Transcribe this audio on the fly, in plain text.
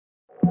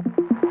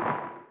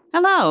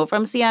Hello,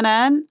 from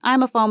CNN,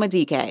 I'm Afoma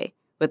DK,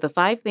 with the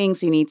 5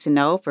 things you need to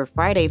know for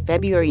Friday,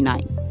 February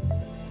 9th.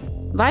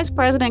 Vice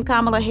President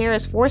Kamala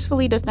Harris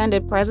forcefully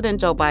defended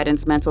President Joe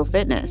Biden's mental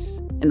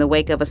fitness in the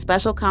wake of a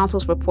special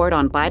counsel's report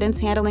on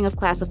Biden's handling of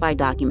classified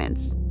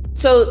documents.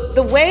 So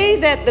the way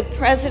that the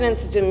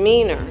president's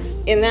demeanor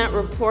in that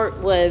report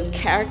was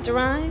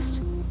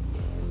characterized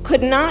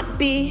could not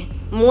be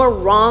more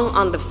wrong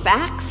on the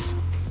facts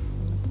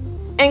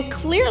and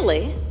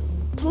clearly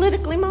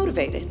politically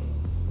motivated.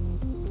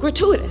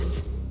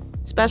 Gratuitous.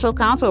 Special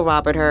counsel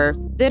Robert Hur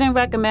didn't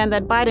recommend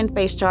that Biden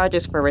face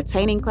charges for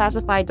retaining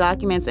classified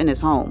documents in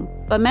his home,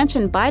 but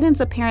mentioned Biden's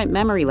apparent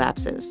memory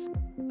lapses.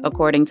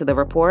 According to the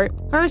report,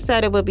 Hur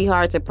said it would be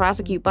hard to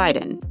prosecute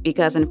Biden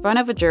because in front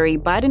of a jury,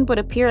 Biden would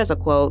appear as a,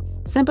 quote,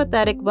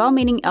 sympathetic,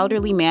 well-meaning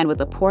elderly man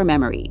with a poor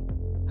memory.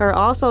 Hur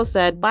also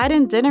said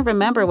Biden didn't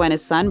remember when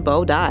his son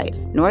Beau died,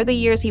 nor the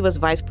years he was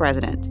vice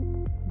president.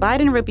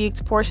 Biden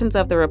rebuked portions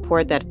of the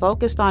report that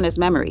focused on his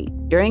memory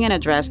during an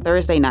address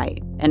Thursday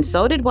night, and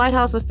so did White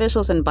House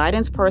officials and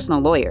Biden's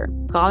personal lawyer,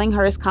 calling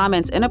Hur's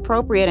comments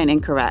inappropriate and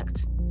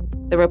incorrect.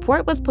 The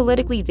report was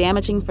politically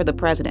damaging for the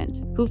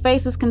president, who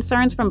faces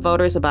concerns from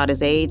voters about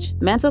his age,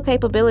 mental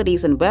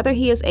capabilities, and whether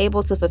he is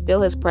able to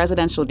fulfill his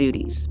presidential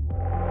duties.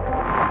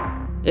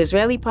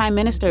 Israeli Prime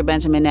Minister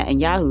Benjamin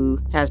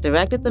Netanyahu has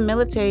directed the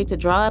military to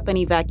draw up an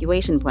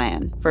evacuation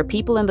plan for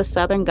people in the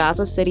southern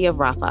Gaza city of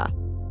Rafah.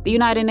 The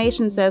United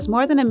Nations says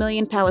more than 1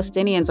 million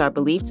Palestinians are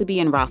believed to be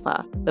in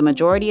Rafah, the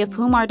majority of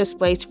whom are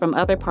displaced from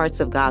other parts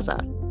of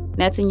Gaza.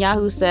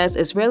 Netanyahu says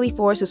Israeli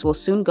forces will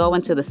soon go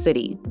into the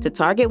city to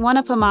target one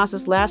of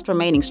Hamas's last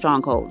remaining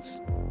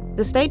strongholds.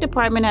 The State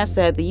Department has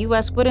said the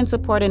U.S. wouldn't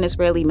support an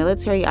Israeli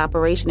military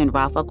operation in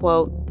Rafah,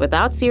 quote,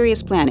 without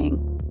serious planning.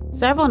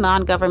 Several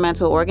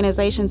non-governmental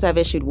organizations have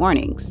issued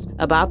warnings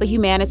about the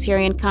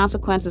humanitarian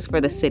consequences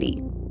for the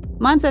city.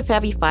 Months of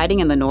heavy fighting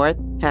in the north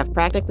have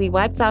practically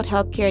wiped out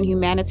healthcare and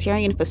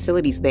humanitarian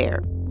facilities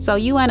there, so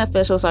UN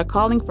officials are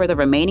calling for the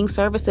remaining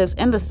services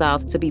in the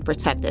south to be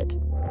protected.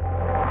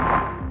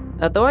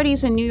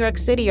 Authorities in New York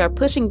City are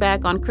pushing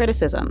back on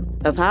criticism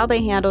of how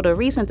they handled a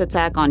recent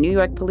attack on New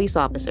York police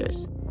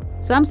officers.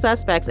 Some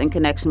suspects in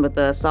connection with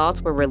the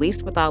assaults were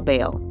released without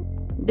bail.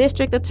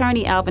 District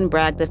Attorney Alvin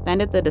Bragg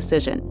defended the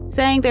decision,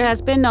 saying there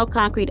has been no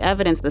concrete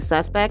evidence the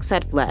suspects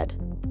had fled.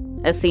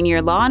 A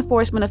senior law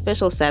enforcement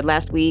official said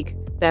last week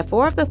that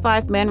 4 of the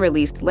 5 men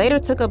released later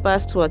took a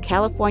bus to a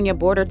California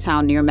border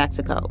town near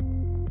Mexico.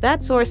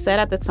 That source said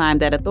at the time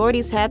that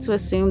authorities had to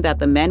assume that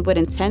the men would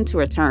intend to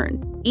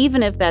return,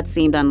 even if that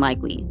seemed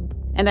unlikely,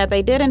 and that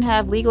they didn't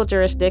have legal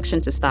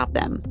jurisdiction to stop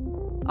them.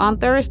 On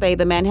Thursday,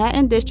 the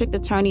Manhattan District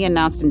Attorney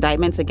announced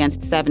indictments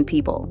against 7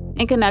 people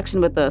in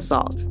connection with the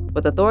assault,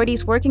 with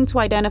authorities working to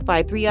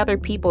identify 3 other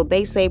people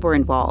they say were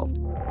involved.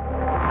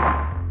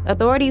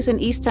 Authorities in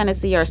East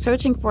Tennessee are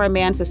searching for a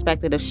man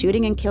suspected of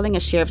shooting and killing a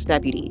sheriff's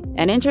deputy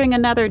and injuring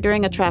another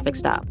during a traffic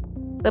stop.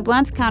 The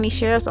Blount County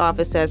Sheriff's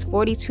Office says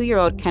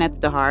 42-year-old Kenneth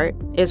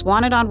DeHart is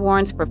wanted on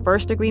warrants for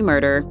first-degree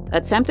murder,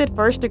 attempted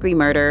first-degree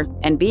murder,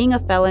 and being a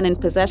felon in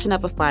possession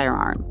of a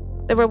firearm.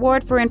 The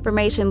reward for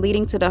information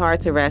leading to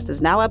DeHart's arrest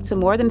is now up to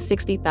more than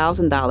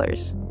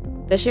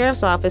 $60,000. The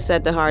Sheriff's Office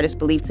said DeHart is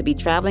believed to be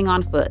traveling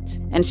on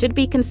foot and should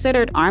be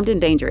considered armed and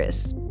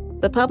dangerous.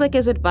 The public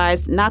is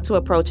advised not to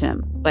approach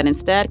him, but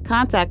instead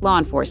contact law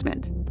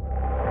enforcement.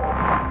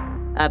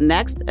 Up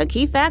next, a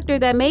key factor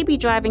that may be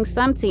driving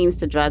some teens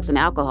to drugs and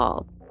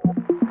alcohol.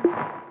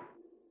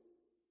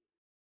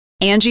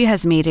 Angie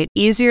has made it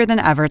easier than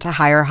ever to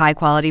hire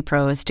high-quality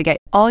pros to get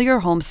all your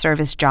home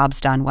service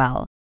jobs done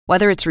well.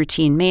 Whether it's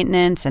routine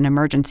maintenance, an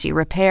emergency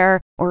repair,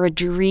 or a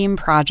dream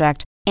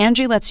project,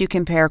 Angie lets you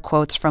compare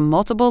quotes from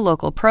multiple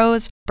local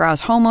pros,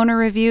 browse homeowner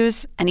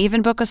reviews, and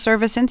even book a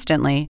service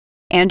instantly.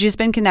 Angie's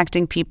been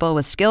connecting people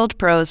with skilled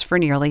pros for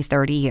nearly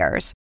 30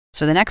 years.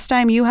 So the next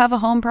time you have a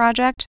home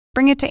project,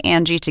 bring it to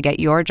Angie to get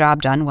your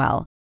job done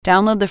well.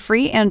 Download the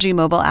free Angie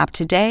mobile app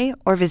today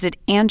or visit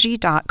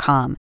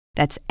Angie.com.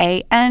 That's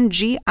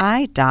ANGI.com.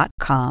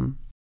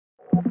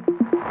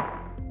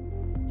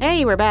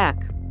 Hey, we're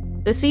back.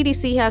 The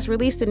CDC has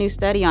released a new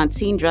study on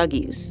teen drug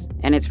use,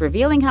 and it's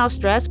revealing how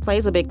stress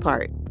plays a big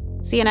part.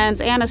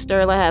 CNN's Anna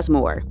Sterla has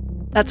more.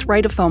 That's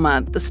right,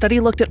 Afoma. The study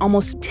looked at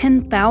almost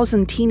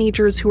 10,000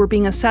 teenagers who were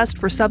being assessed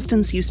for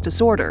substance use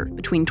disorder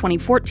between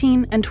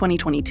 2014 and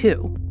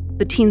 2022.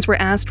 The teens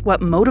were asked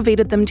what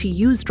motivated them to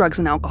use drugs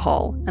and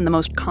alcohol, and the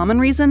most common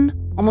reason?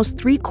 Almost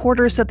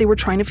 3/4 said they were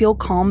trying to feel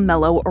calm,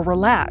 mellow, or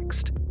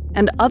relaxed.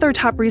 And other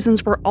top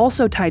reasons were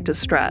also tied to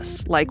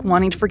stress, like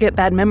wanting to forget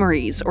bad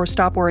memories or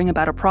stop worrying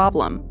about a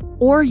problem,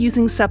 or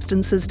using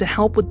substances to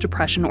help with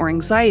depression or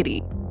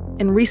anxiety.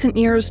 In recent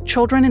years,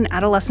 children and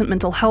adolescent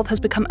mental health has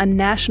become a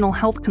national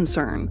health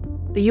concern.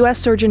 The U.S.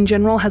 Surgeon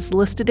General has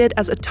listed it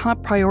as a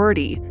top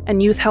priority,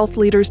 and youth health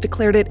leaders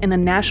declared it in a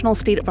national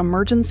state of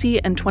emergency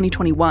in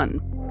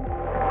 2021.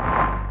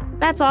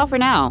 That's all for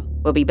now.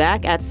 We'll be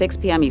back at 6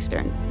 p.m.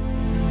 Eastern.